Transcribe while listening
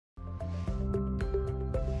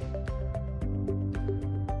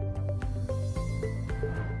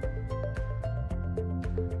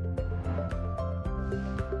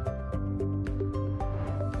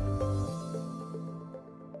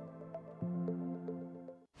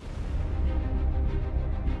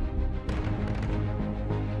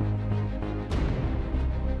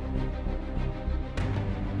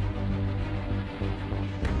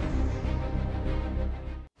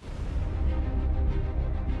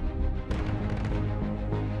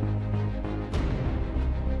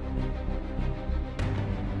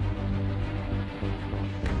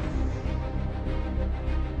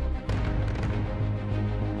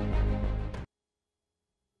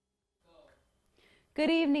Good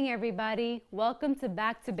evening, everybody. Welcome to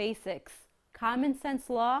Back to Basics, Common Sense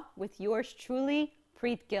Law with yours truly,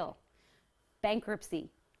 PREET GILL. Bankruptcy,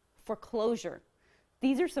 foreclosure.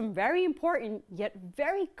 These are some very important yet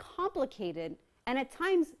very complicated and at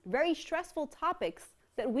times very stressful topics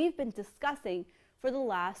that we've been discussing for the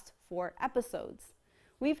last 4 episodes.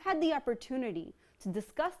 We've had the opportunity to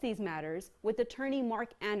discuss these matters with attorney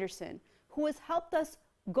Mark Anderson, who has helped us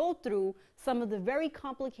go through some of the very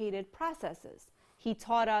complicated processes. He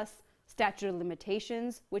taught us statute of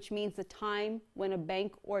limitations, which means the time when a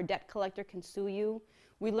bank or debt collector can sue you.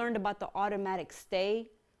 We learned about the automatic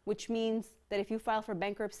stay, which means that if you file for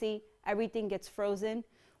bankruptcy, everything gets frozen.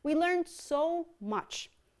 We learned so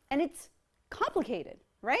much, and it's complicated,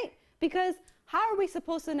 right? Because how are we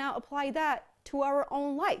supposed to now apply that to our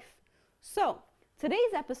own life? So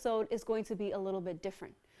today's episode is going to be a little bit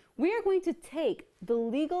different. We are going to take the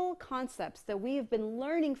legal concepts that we have been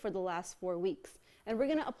learning for the last 4 weeks, and we're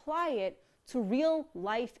going to apply it to real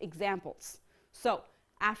life examples. So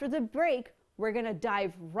after the break, we're going to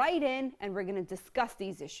dive right in and we're going to discuss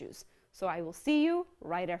these issues. So I will see you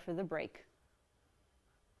right after the break.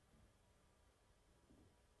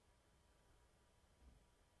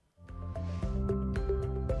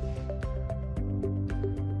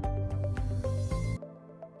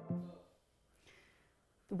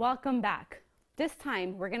 Welcome back. This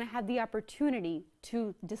time we're going to have the opportunity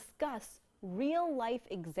to discuss real life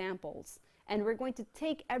examples, and we're going to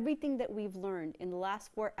take everything that we've learned in the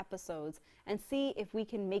last 4 episodes and see if we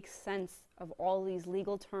can make sense of all these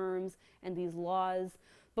legal terms and these laws.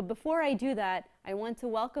 But before I do that, I want to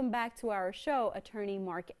welcome back to our show attorney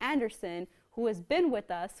Mark Anderson, who has been with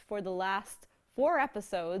us for the last 4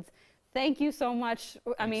 episodes. Thank you so much.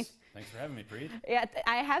 Thanks for having me, Preet. Yeah,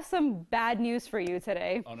 I have some bad news for you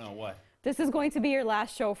today. Oh no, what? This is going to be your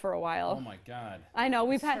last show for a while. Oh my God. I know,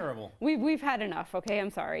 we've had enough, okay?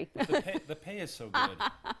 I'm sorry. The pay is so good.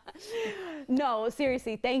 No,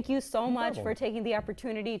 seriously, thank you so much for taking the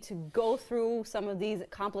opportunity to go through some of these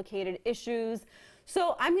complicated issues.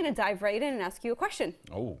 So I'm going to dive right in and ask you a question.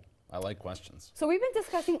 Oh, I like questions. So we've been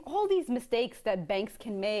discussing all these mistakes that banks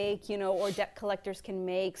can make, or debt collectors can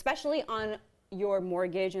make, especially on your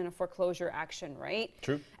mortgage in a foreclosure action, right?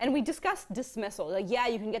 True. And we discussed dismissal. Like, yeah,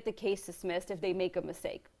 you can get the case dismissed if they make a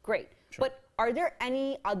mistake. Great. Sure. But are there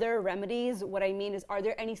any other remedies? What I mean is, are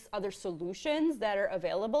there any other solutions that are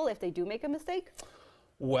available if they do make a mistake?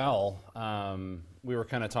 Well, we were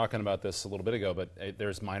kind of talking about this a little bit ago, but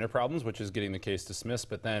there's minor problems, which is getting the case dismissed.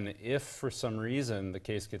 But then if for some reason the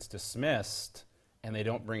case gets dismissed and they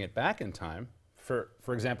don't bring it back in time,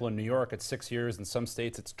 for example, in New York, it's 6 years. In some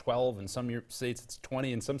states, it's 12. In some states, it's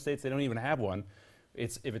 20. In some states, they don't even have one.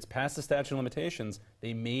 If it's past the statute of limitations,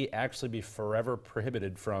 they may actually be forever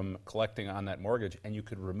prohibited from collecting on that mortgage, and you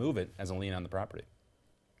could remove it as a lien on the property.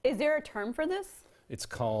 Is there a term for this? It's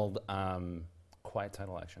called quiet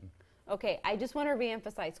title action. Okay, I just want to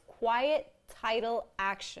reemphasize quiet title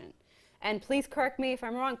action. And please correct me if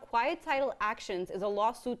I'm wrong. Quiet title actions is a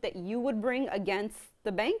lawsuit that you would bring against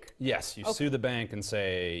the bank? Yes, you sue the bank and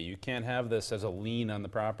say you can't have this as a lien on the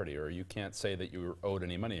property, or you can't say that you were owed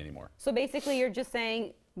any money anymore. So basically you're just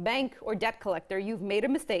saying, bank or debt collector, you've made a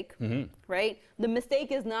mistake, right? The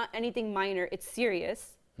mistake is not anything minor, it's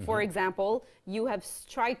serious. For example, you have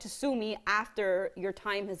tried to sue me after your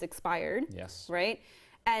time has expired. Yes. Right?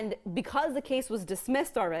 And because the case was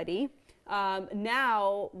dismissed already,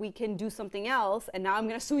 now we can do something else, and now I'm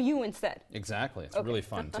going to sue you instead. Exactly. It's really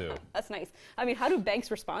fun, too. That's nice. I mean, how do banks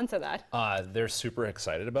respond to that? They're super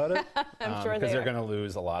excited about it. I'm sure because they're going to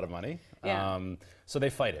lose a lot of money. Yeah. So they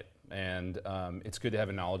fight it. And it's good to have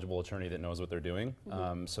a knowledgeable attorney that knows what they're doing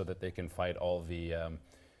so that they can fight all the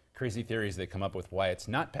crazy theories they come up with why it's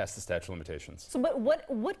not past the statute of limitations. So, but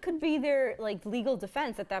what could be their legal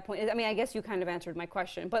defense at that point? I mean, I guess you kind of answered my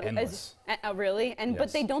question, but endless. Really? And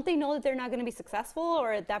yes. But don't they know that they're not going to be successful,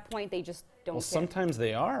 or at that point they just don't? Well, sometimes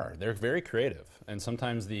they are. They're very creative, and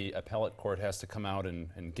sometimes the appellate court has to come out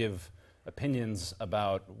and give opinions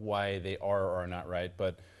about why they are or are not right.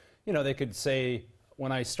 But they could say,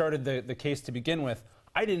 when I started the case to begin with,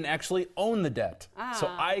 I didn't actually own the debt, so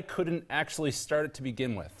I couldn't actually start it to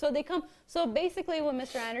begin with. So basically what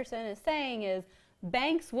Mr. Anderson is saying is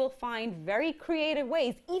banks will find very creative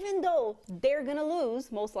ways, even though they're going to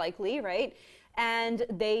lose, most likely, right? And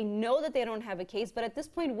they know that they don't have a case, but at this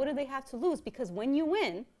point, what do they have to lose? Because when you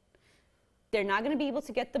win, they're not going to be able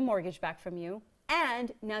to get the mortgage back from you,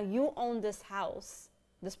 and now you own this house,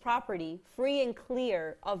 this property, free and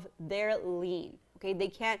clear of their lien. Okay, they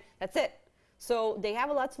can't, that's it. So they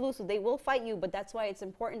have a lot to lose, so they will fight you, but that's why it's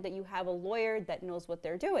important that you have a lawyer that knows what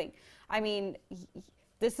they're doing. I mean,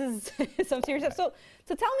 this is some serious stuff.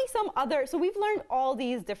 So tell me some other, so we've learned all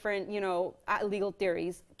these different, you know, legal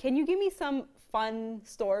theories. Can you give me some fun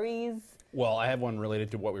stories? Well, I have one related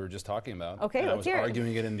to what we were just talking about. Okay, let's hear it. I was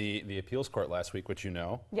arguing it in the appeals court last week, which you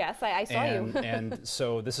know. Yes, I saw you. And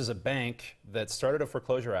so this is a bank that started a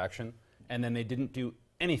foreclosure action, and then they didn't do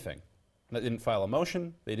anything. They didn't file a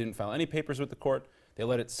motion. They didn't file any papers with the court. They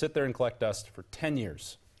let it sit there and collect dust for 10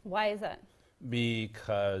 years. Why is that?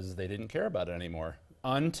 Because they didn't care about it anymore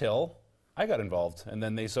until I got involved. And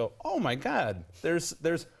then they said, oh my God,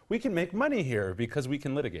 we can make money here because we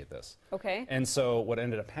can litigate this. Okay. And so what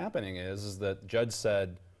ended up happening is that the judge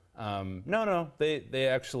said, no, they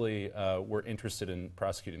actually were interested in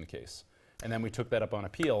prosecuting the case. And then we took that up on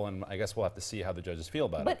appeal, and I guess we'll have to see how the judges feel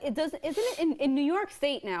about it. But isn't it in New York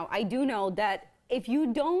State now, I do know that if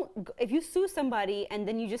you sue somebody and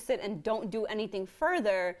then you just sit and don't do anything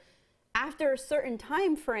further, after a certain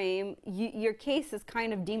time frame, your case is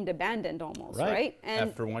kind of deemed abandoned almost, right? And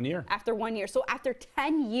after 1 year. After 1 year. So after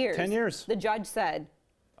 10 years, 10 years. The judge said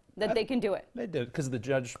that they can do it. They did, because the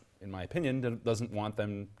judge, in my opinion, doesn't want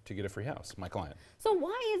them to get a free house, my client. So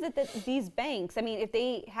why is it that these banks, I mean, if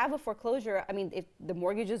they have a foreclosure, I mean, if the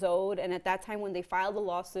mortgage is owed, and at that time when they filed the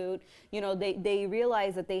lawsuit, you know, they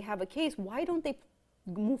realize that they have a case, why don't they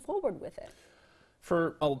move forward with it?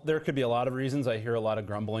 There could be a lot of reasons. I hear a lot of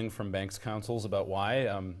grumbling from banks' counsels about why.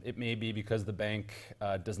 It may be because the bank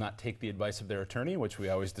does not take the advice of their attorney, which we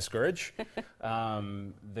always discourage.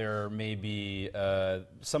 There may be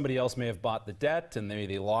somebody else may have bought the debt, and maybe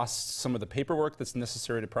they lost some of the paperwork that's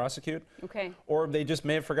necessary to prosecute. Okay. Or they just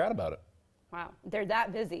may have forgot about it. Wow, they're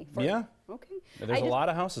that busy. Yeah. Okay. There's a lot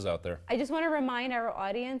of houses out there. I just want to remind our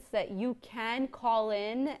audience that you can call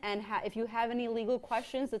in, and if you have any legal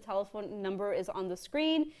questions, the telephone number is on the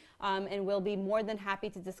screen, and we'll be more than happy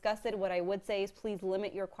to discuss it. What I would say is please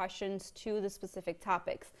limit your questions to the specific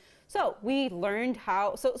topics. So we learned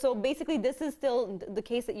how, so basically this is still the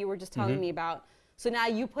case that you were just telling me about. So now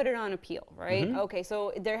you put it on appeal, right? Okay,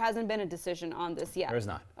 so there hasn't been a decision on this yet. There is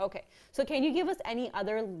not. Okay, so can you give us any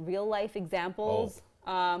other real life examples?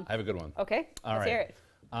 I have a good one. Okay, let's hear it.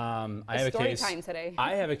 I have a case. Story time today.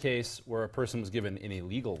 I have a case where a person was given an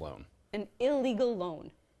illegal loan. An illegal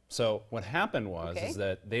loan. So what happened was is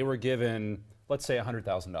that they were given, let's say,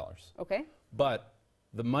 $100,000. Okay. But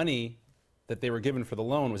the money that they were given for the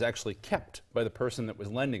loan was actually kept by the person that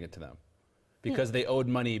was lending it to them, because they owed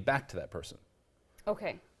money back to that person.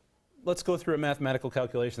 Okay. Let's go through a mathematical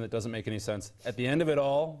calculation that doesn't make any sense. At the end of it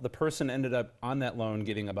all, the person ended up on that loan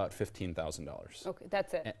getting about $15,000. Okay,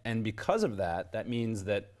 that's it. And because of that, that means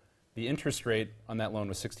that the interest rate on that loan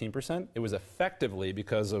was 16%. It was effectively,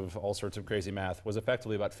 because of all sorts of crazy math, was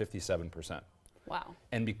effectively about 57%. Wow.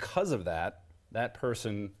 And because of that, that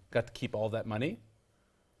person got to keep all that money,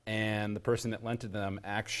 and the person that lent to them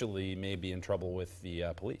actually may be in trouble with the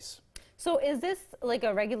police. So is this like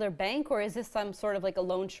a regular bank, or is this some sort of like a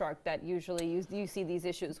loan shark that usually you see these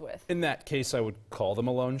issues with? In that case, I would call them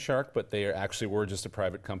a loan shark, but they actually were just a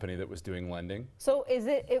private company that was doing lending. So is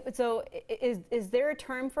is there a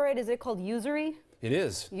term for it? Is it called usury? It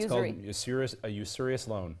is. Usury. It's called a usurious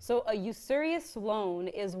loan. So a usurious loan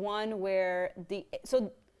is one where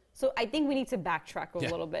so I think we need to backtrack a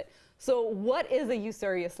little bit. So what is a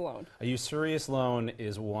usurious loan? A usurious loan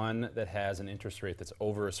is one that has an interest rate that's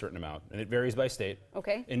over a certain amount, and it varies by state.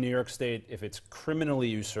 Okay. In New York State, if it's criminally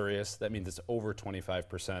usurious, that means it's over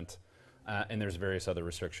 25%, and there's various other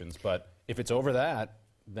restrictions. But if it's over that,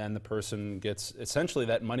 then the person gets, essentially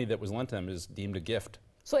that money that was lent to them is deemed a gift.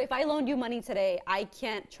 So if I loaned you money today, I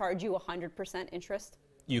can't charge you 100% interest?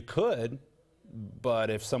 You could, but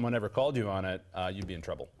if someone ever called you on it, you'd be in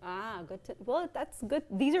trouble. Ah, good. Well, that's good.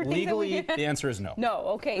 These are things legally, that the answer is no. No.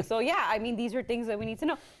 Okay. So yeah, I mean, these are things that we need to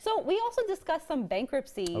know. So we also discussed some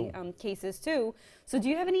bankruptcy cases too. So do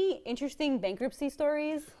you have any interesting bankruptcy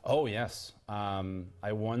stories? Oh yes.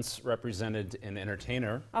 I once represented an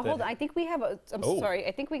entertainer. Hold on. I think we have a. I'm sorry.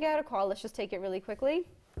 I think we got a call. Let's just take it really quickly.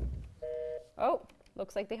 Oh,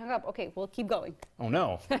 looks like they hung up. Okay, we'll keep going. Oh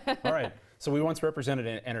no. All right. So we once represented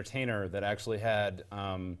an entertainer that actually had,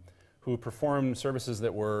 who performed services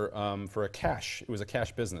that were for a cash. It was a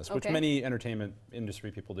cash business, which many entertainment industry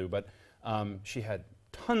people do. But she had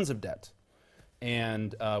tons of debt,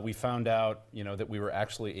 and we found out, that we were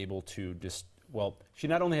actually able to well, she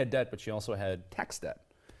not only had debt, but she also had tax debt.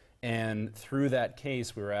 And through that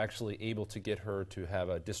case, we were actually able to get her to have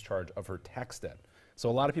a discharge of her tax debt. So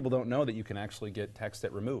a lot of people don't know that you can actually get tax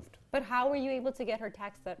debt removed. But how were you able to get her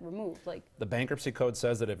tax debt removed? The bankruptcy code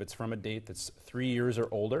says that if it's from a date that's 3 years or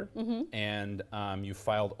older, and you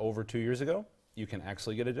filed over 2 years ago, you can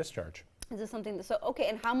actually get a discharge. Is this something that, so, okay,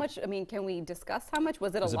 and how much, I mean, can we discuss how much?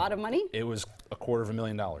 Was it a lot of money? It was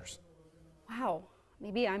 $250,000. Wow,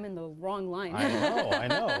 maybe I'm in the wrong line. I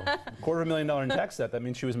know. $250,000 in tax debt, that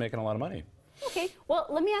means she was making a lot of money. Okay, well,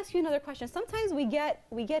 let me ask you another question. Sometimes we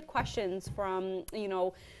get questions from, you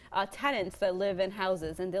know, tenants that live in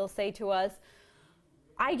houses, and they'll say to us,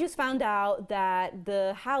 I just found out that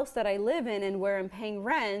the house that I live in and where I'm paying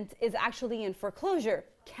rent is actually in foreclosure.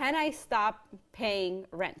 Can I stop paying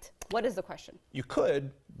rent? What is the question? You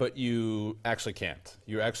could, but you actually can't.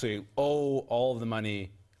 You actually owe all of the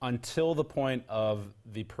money until the point of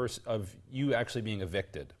of you actually being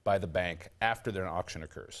evicted by the bank after an auction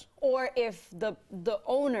occurs. Or if the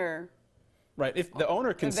owner. Right. If the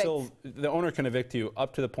owner can the owner can evict you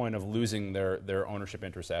up to the point of losing their ownership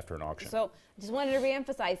interest after an auction. So I just wanted to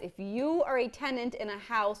reemphasize, if you are a tenant in a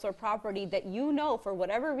house or property that you know for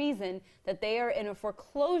whatever reason that they are in a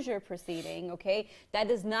foreclosure proceeding, okay, that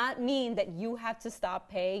does not mean that you have to stop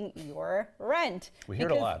paying your rent. We hear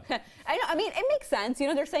it a lot. I know, I mean, it makes sense. You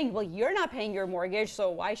know, they're saying, well, you're not paying your mortgage,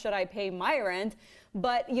 so why should I pay my rent?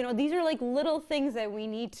 But, you know, these are like little things that we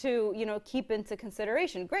need to, you know, keep into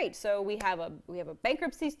consideration. Great. So we have a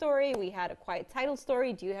bankruptcy story. We had a quiet title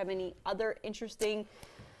story. Do you have any other interesting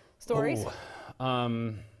stories?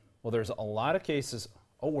 Well, there's a lot of cases.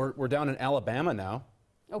 Oh, we're down in Alabama now.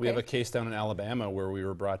 Okay. We have a case down in Alabama where we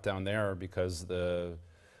were brought down there because the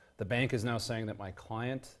bank is now saying that my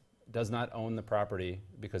client does not own the property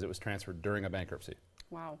because it was transferred during a bankruptcy.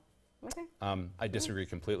 Wow. Okay. I disagree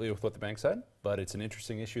completely with what the bank said, but it's an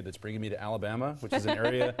interesting issue that's bringing me to Alabama, which is an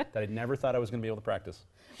area that I never thought I was going to be able to practice.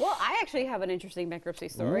 Well, I actually have an interesting bankruptcy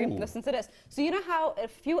story. Ooh. Listen to this. So you know how a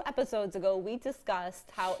few episodes ago we discussed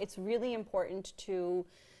how it's really important to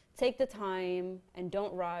take the time and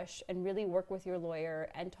don't rush and really work with your lawyer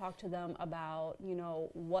and talk to them about, you know,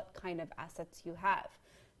 what kind of assets you have.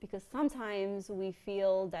 Because sometimes we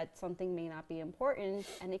feel that something may not be important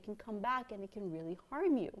and it can come back and it can really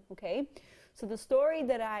harm you, okay? So the story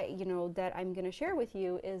that I'm gonna share with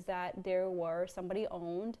you is that somebody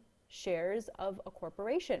owned shares of a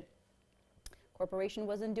corporation. Corporation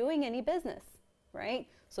wasn't doing any business, right?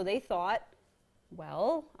 So they thought,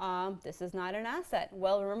 well, this is not an asset.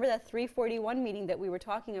 Well, remember that 341 meeting that we were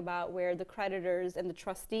talking about where the creditors and the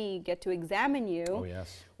trustee get to examine you? Oh,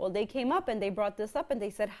 yes. Well, they came up and they brought this up and they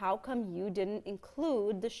said, how come you didn't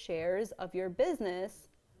include the shares of your business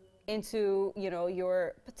into, you know,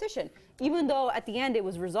 your petition? Even though at the end it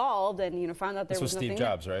was resolved and, you know, found out there was nothing. This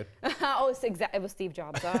was Steve Jobs, right? Oh, it was Steve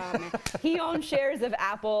Jobs. Oh, man. He owned shares of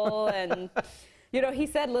Apple and... You know, he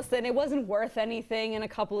said, listen, it wasn't worth anything in a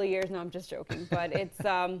couple of years. No, I'm just joking. But it's,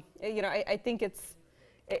 you know, I think it's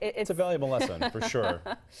a valuable lesson, for sure.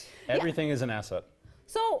 Everything is an asset.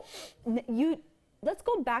 So let's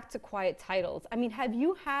go back to quiet titles. I mean, have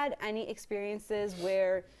you had any experiences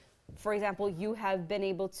where, for example, you have been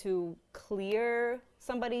able to clear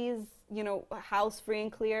somebody's, you know, house free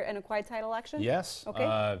and clear in a quiet title action? Yes.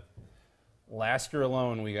 Okay. Last year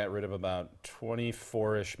alone, we got rid of about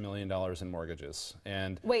 $24-ish million in mortgages.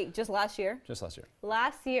 And wait, just last year? Just last year.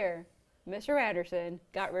 Last year, Mr. Anderson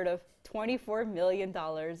got rid of $24 million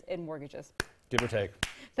in mortgages. Give or take.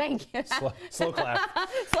 Thank you. Slow clap.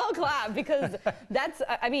 Slow clap, because that's,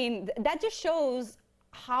 I mean, that just shows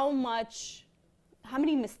how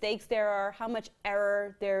many mistakes there are, how much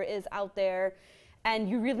error there is out there. And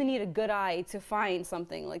you really need a good eye to find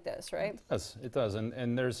something like this, right? It does.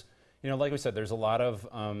 And there's, you know, like we said, there's a lot of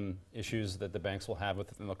issues that the banks will have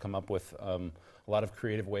with it, and they'll come up with a lot of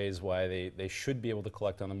creative ways why they should be able to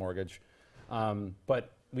collect on the mortgage.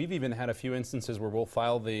 But we've even had a few instances where we'll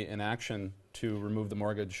file an action to remove the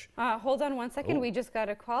mortgage. Hold on one second. We just got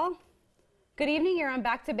a call. Good evening. You're on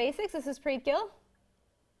Back to Basics. This is PREET GILL.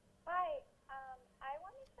 Hi. I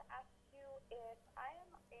wanted to ask you if I am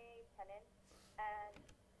a tenant and...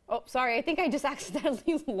 Oh, sorry. I think I just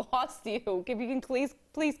accidentally lost you. If you can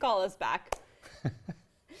please call us back.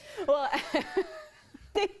 Well, I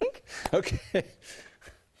think... Okay.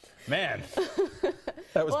 Man,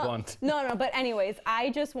 that was blunt. No, but anyways,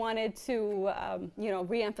 I just wanted to, you know,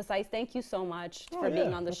 reemphasize, thank you so much for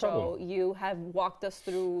being on the show. Problem. You have walked us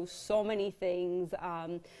through so many things,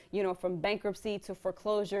 you know, from bankruptcy to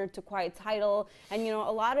foreclosure to quiet title. And, you know,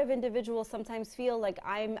 a lot of individuals sometimes feel like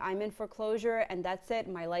I'm in foreclosure and that's it,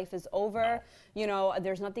 my life is over. No. You know,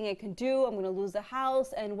 there's nothing I can do, I'm gonna lose the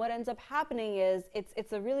house. And what ends up happening is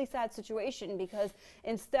it's a really sad situation, because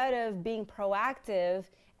instead of being proactive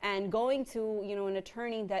and going to, you know, an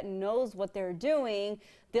attorney that knows what they're doing,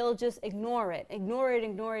 they'll just ignore it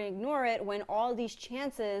when all these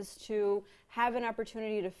chances to have an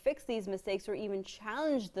opportunity to fix these mistakes or even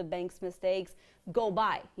challenge the bank's mistakes go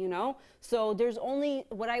by, you know? So there's only,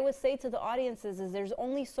 what I would say to the audiences is there's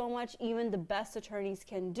only so much even the best attorneys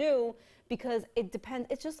can do, because it depends.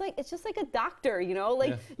 It's just like a doctor, you know,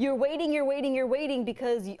 like you're waiting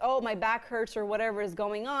because, oh, my back hurts or whatever is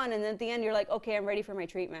going on. And then at the end you're like, okay, I'm ready for my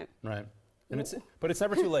treatment. Right. And but it's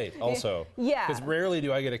never too late also. Yeah. Because rarely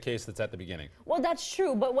do I get a case that's at the beginning. Well, that's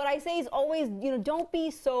true. But what I say is always, you know, don't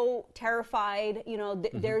be so terrified. You know,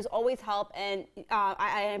 there's always help. And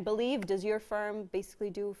I believe, does your firm basically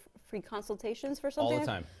do free consultations for something? All the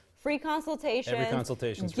time. Free consultations. Every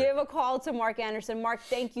consultation's Give free. a call to Mark Anderson. Mark,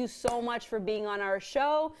 thank you so much for being on our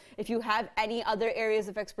show. If you have any other areas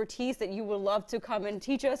of expertise that you would love to come and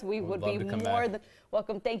teach us, we would be more than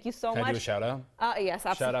welcome. Thank you so much. Can I do a shout out? Yes,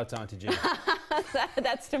 absolutely. Shout out to Auntie G.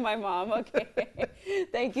 That's to my mom. Okay.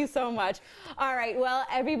 Thank you so much. All right. Well,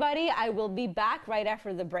 everybody, I will be back right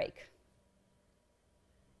after the break.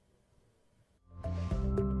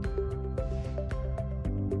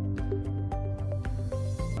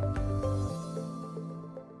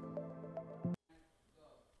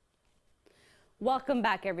 Welcome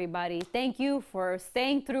back, everybody. Thank you for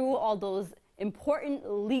staying through all those important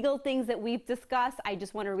legal things that we've discussed. I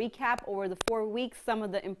just want to recap over the 4 weeks some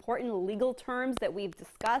of the important legal terms that we've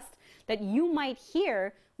discussed that you might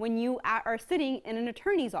hear when you are sitting in an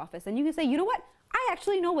attorney's office. And you can say, you know what? I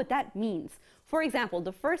actually know what that means. For example,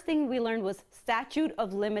 the first thing we learned was statute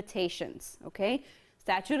of limitations, okay?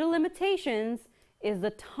 Statute of limitations is the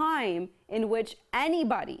time in which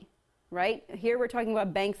anybody, right? Here we're talking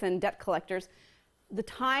about banks and debt collectors, the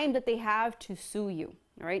time that they have to sue you,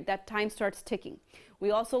 all right? That time starts ticking.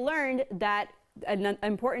 We also learned that an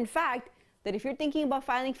important fact that if you're thinking about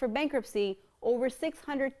filing for bankruptcy, over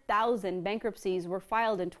 600,000 bankruptcies were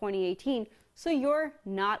filed in 2018, so you're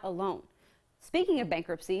not alone. Speaking of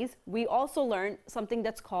bankruptcies, we also learned something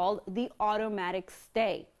that's called the automatic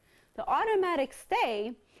stay. The automatic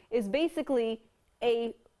stay is basically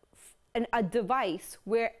a device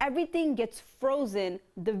where everything gets frozen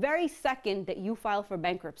the very second that you file for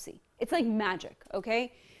bankruptcy. It's like magic,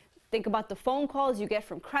 okay? Think about the phone calls you get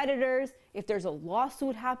from creditors, if there's a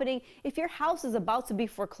lawsuit happening, if your house is about to be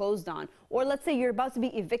foreclosed on, or let's say you're about to be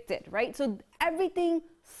evicted, right? So everything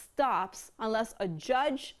stops unless a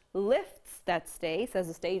judge lifts that stay, says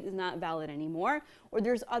the stay is not valid anymore, or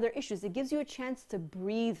there's other issues. It gives you a chance to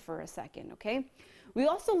breathe for a second, okay? We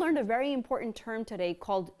also learned a very important term today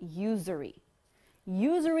called usury.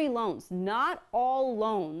 Usury loans. Not all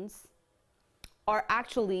loans are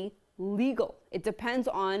actually legal. It depends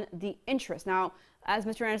on the interest. Now, as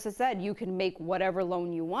Mr. Anderson said, you can make whatever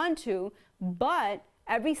loan you want to, but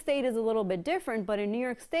every state is a little bit different. But in New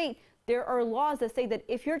York State, there are laws that say that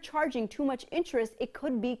if you're charging too much interest, it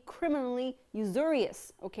could be criminally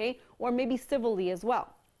usurious, okay? Or maybe civilly as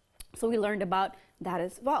well. So we learned about that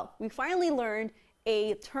as well. We finally learned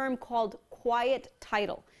a term called quiet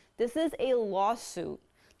title. This is a lawsuit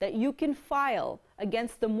that you can file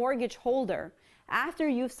against the mortgage holder after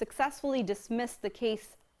you've successfully dismissed the case,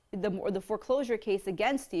 the foreclosure case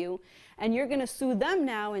against you, and you're going to sue them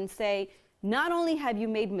now and say, not only have you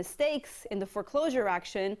made mistakes in the foreclosure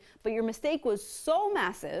action, but your mistake was so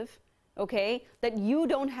massive, okay, that you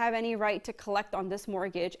don't have any right to collect on this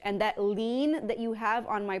mortgage, and that lien that you have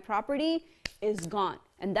on my property is gone.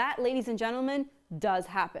 And that, ladies and gentlemen, does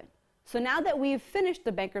happen. So now that we've finished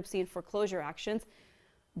the bankruptcy and foreclosure actions,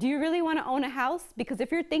 do you really want to own a house? Because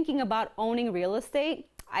if you're thinking about owning real estate,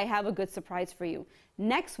 I have a good surprise for you.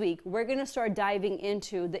 Next week, we're going to start diving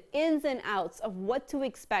into the ins and outs of what to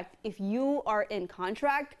expect if you are in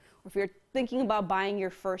contract or if you're thinking about buying your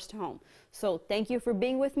first home. So thank you for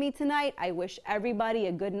being with me tonight. I wish everybody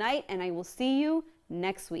a good night, and I will see you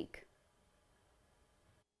next week.